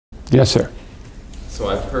Yes, sir. So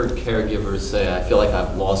I've heard caregivers say, I feel like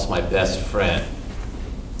I've lost my best friend.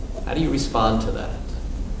 How do you respond to that?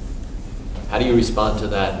 How do you respond to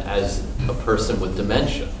that as a person with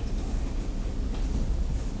dementia?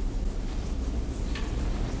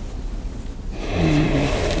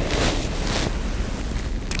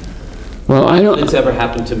 Well, I don't... It's ever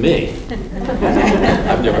happened to me.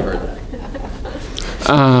 I've never heard that.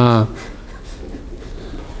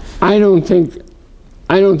 I don't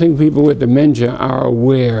think people with dementia are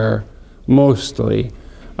aware, mostly,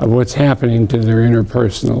 of what's happening to their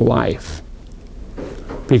interpersonal life.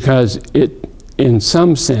 Because in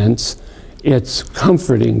some sense, it's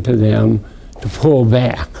comforting to them to pull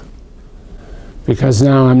back. Because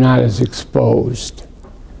now I'm not as exposed.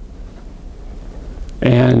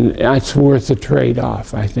 And it's worth the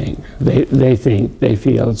trade-off, I think. They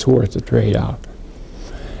feel it's worth the trade-off.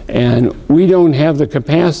 And we don't have the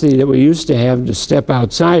capacity that we used to have to step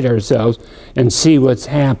outside ourselves and see what's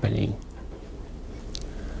happening.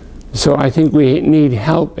 So I think we need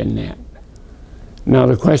help in that. Now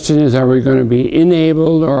the question is, are we going to be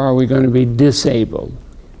enabled or are we going to be disabled?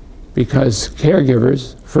 Because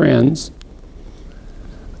caregivers, friends,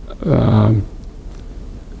 are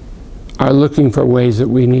looking for ways that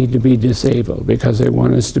we need to be disabled because they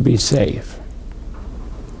want us to be safe.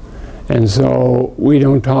 And so we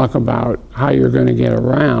don't talk about how you're going to get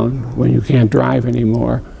around when you can't drive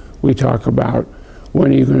anymore. We talk about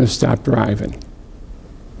when are you going to stop driving.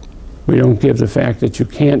 We don't give the fact that you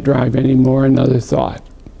can't drive anymore another thought.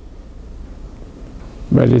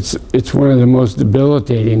 But it's one of the most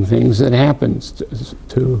debilitating things that happens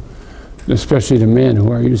to especially to men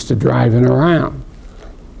who are used to driving around,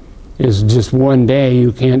 is just one day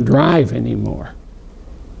you can't drive anymore.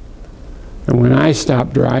 And when I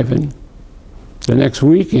stopped driving, the next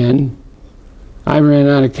weekend, I ran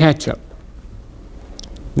out of ketchup.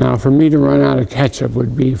 Now, for me to run out of ketchup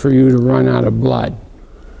would be for you to run out of blood.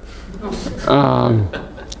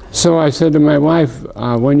 So I said to my wife,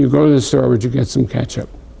 when you go to the store, would you get some ketchup?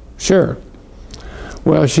 Sure.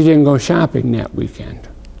 Well, she didn't go shopping that weekend.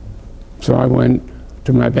 So I went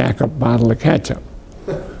to my backup bottle of ketchup.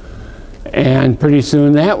 And pretty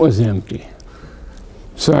soon that was empty.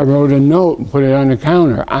 So I wrote a note and put it on the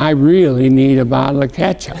counter. I really need a bottle of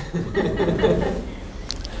ketchup.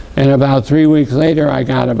 And about 3 weeks later, I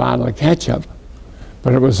got a bottle of ketchup,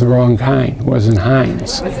 but it was the wrong kind. It wasn't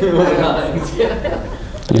Heinz.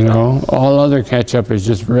 You know, all other ketchup is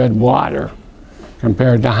just red water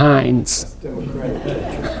compared to Heinz.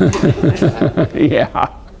 Yeah.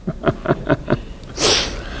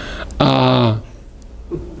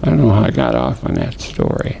 I don't know how I got off on that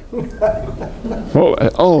story.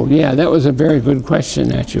 Oh, yeah, that was a very good question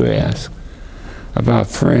that you asked about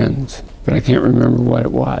friends, but I can't remember what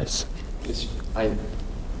it was.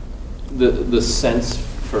 The sense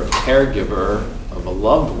for a caregiver of a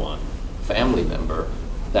loved one, family member,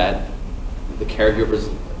 that the caregiver's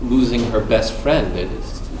losing her best friend.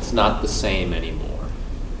 It's not the same anymore.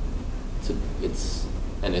 It's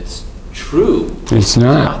true. It's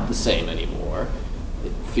not The same anymore.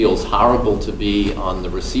 It feels horrible to be on the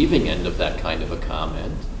receiving end of that kind of a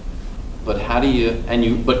comment. But how do you?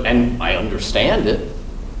 And I understand it.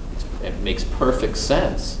 It makes perfect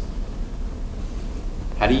sense.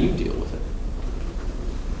 How do you deal with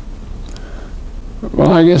it?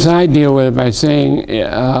 Well, I guess I deal with it by saying,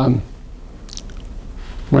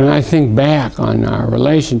 when I think back on our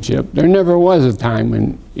relationship, there never was a time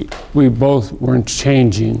when we both weren't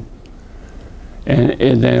changing,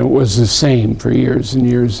 and then it was the same for years and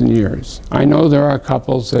years and years. I know there are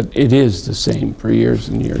couples that it is the same for years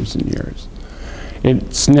and years and years.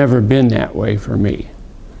 It's never been that way for me.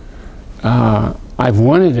 I've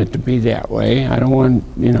wanted it to be that way. I don't want,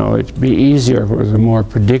 it to be easier if it was a more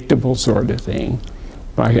predictable sort of thing.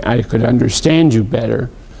 I could understand you better,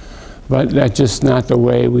 but that's just not the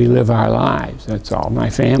way we live our lives. That's all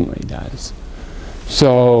my family does.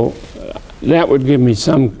 So that would give me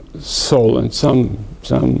some solace,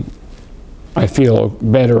 I feel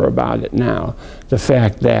better about it now. The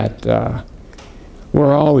fact that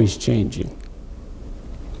we're always changing.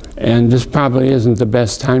 And this probably isn't the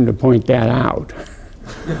best time to point that out.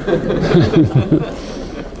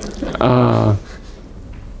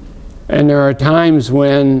 And there are times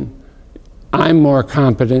when I'm more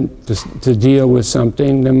competent to deal with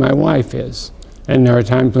something than my wife is. And there are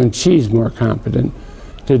times when she's more competent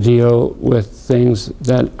to deal with things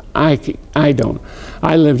that I don't.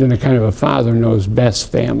 I lived in a kind of a father knows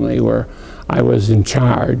best family where I was in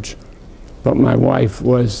charge, but my wife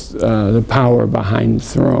was the power behind the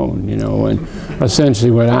throne, and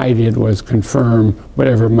essentially what I did was confirm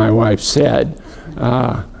whatever my wife said.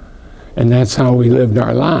 And that's how we lived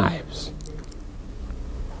our lives.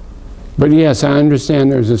 But yes, I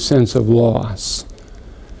understand there's a sense of loss.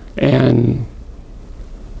 And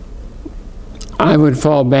I would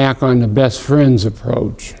fall back on the best friends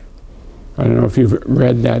approach. I don't know if you've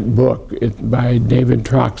read that book by David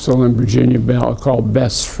Troxell and Virginia Bell called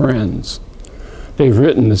Best Friends. They've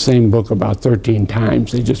written the same book about 13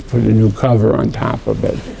 times. They just put a new cover on top of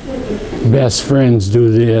it. Best friends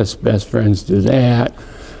do this, best friends do that.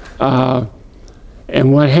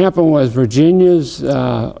 And what happened was Virginia's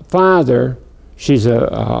father, she's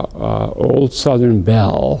a old Southern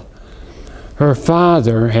belle, her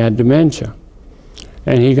father had dementia.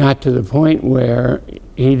 And he got to the point where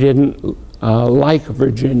he didn't like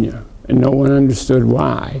Virginia, and no one understood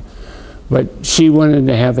why. But she wanted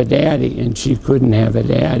to have a daddy, and she couldn't have a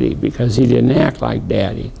daddy because he didn't act like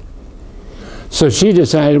daddy. So she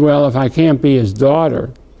decided, well, if I can't be his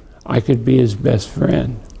daughter, I could be his best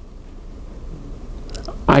friend.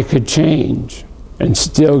 I could change and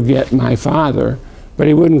still get my father, but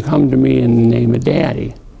he wouldn't come to me in the name of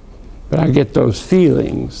daddy. But I get those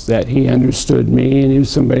feelings that he understood me and he was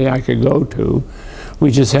somebody I could go to.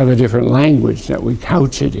 We just have a different language that we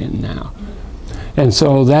couch it in now. And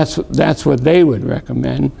so that's what they would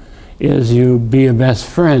recommend, is you be a best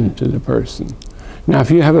friend to the person. Now,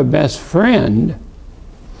 if you have a best friend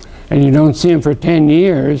and you don't see him for 10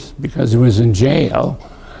 years because he was in jail,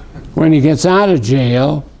 when he gets out of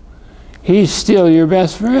jail, he's still your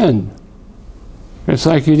best friend. It's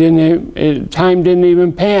like you time didn't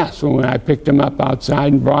even pass when I picked him up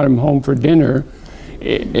outside and brought him home for dinner.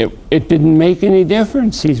 It didn't make any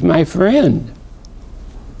difference. He's my friend.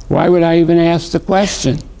 Why would I even ask the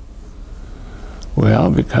question?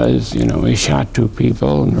 Well, because, you know, he shot 2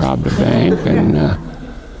 people and robbed a bank, and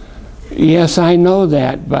yes, I know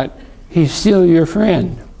that, but he's still your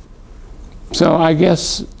friend. So I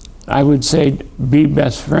guess I would say be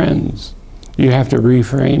best friends. You have to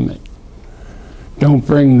reframe it. Don't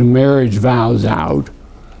bring the marriage vows out,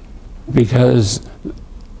 because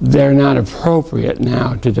they're not appropriate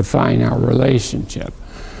now to define our relationship.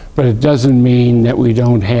 But it doesn't mean that we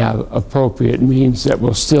don't have appropriate means that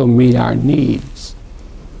will still meet our needs.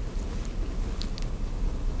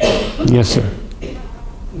 Yes, sir.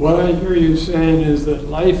 What I hear you saying is that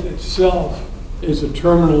life itself is a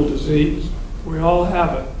terminal disease. We all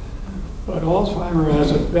have it. But Alzheimer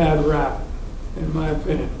has a bad rap, in my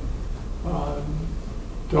opinion.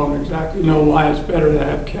 Don't exactly know why it's better to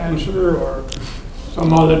have cancer or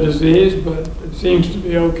some other disease, but it seems to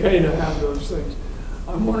be okay to have those things.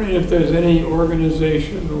 I'm wondering if there's any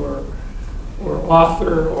organization or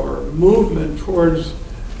author or movement towards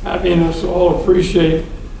having us all appreciate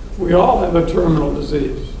we all have a terminal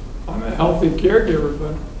disease. I'm a healthy caregiver,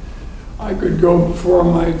 but I could go before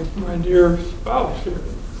my dear spouse here.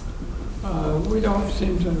 We don't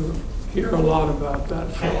seem to hear a lot about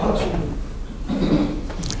that philosophy.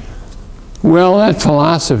 Well, that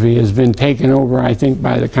philosophy has been taken over, I think,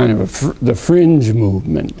 by the kind of the fringe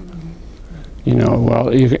movement. You know,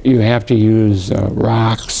 well, you have to use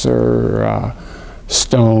rocks or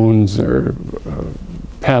stones or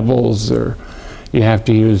pebbles, or you have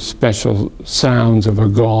to use special sounds of a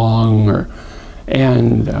gong,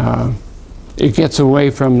 and it gets away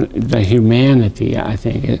from the humanity, I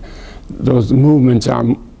think. Those movements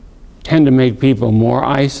tend to make people more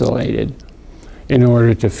isolated in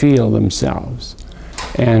order to feel themselves.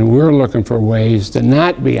 And we're looking for ways to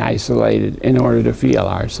not be isolated in order to feel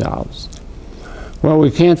ourselves. Well,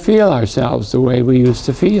 we can't feel ourselves the way we used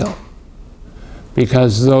to feel,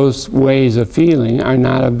 because those ways of feeling are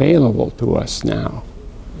not available to us now.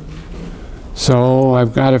 So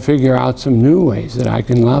I've got to figure out some new ways that I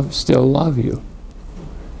can still love you.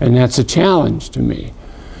 And that's a challenge to me.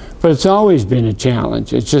 But it's always been a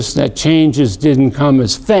challenge. It's just that changes didn't come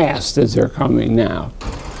as fast as they're coming now.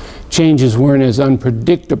 Changes weren't as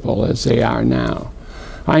unpredictable as they are now.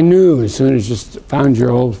 I knew as soon as you found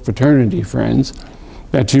your old fraternity friends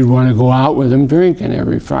that you'd want to go out with them drinking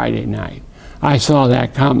every Friday night. I saw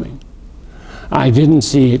that coming. I didn't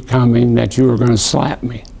see it coming that you were going to slap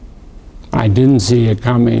me. I didn't see it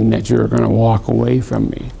coming that you were going to walk away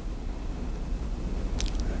from me.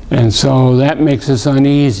 And so that makes us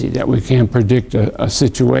uneasy, that we can't predict a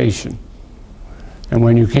situation. And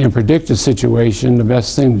when you can't predict a situation, the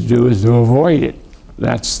best thing to do is to avoid it.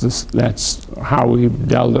 That's how we've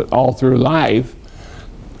dealt it all through life.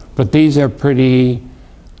 But these are pretty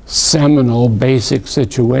seminal, basic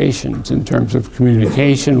situations in terms of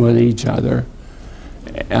communication with each other,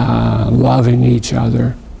 loving each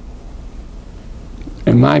other,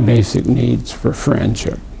 and my basic needs for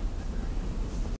friendship.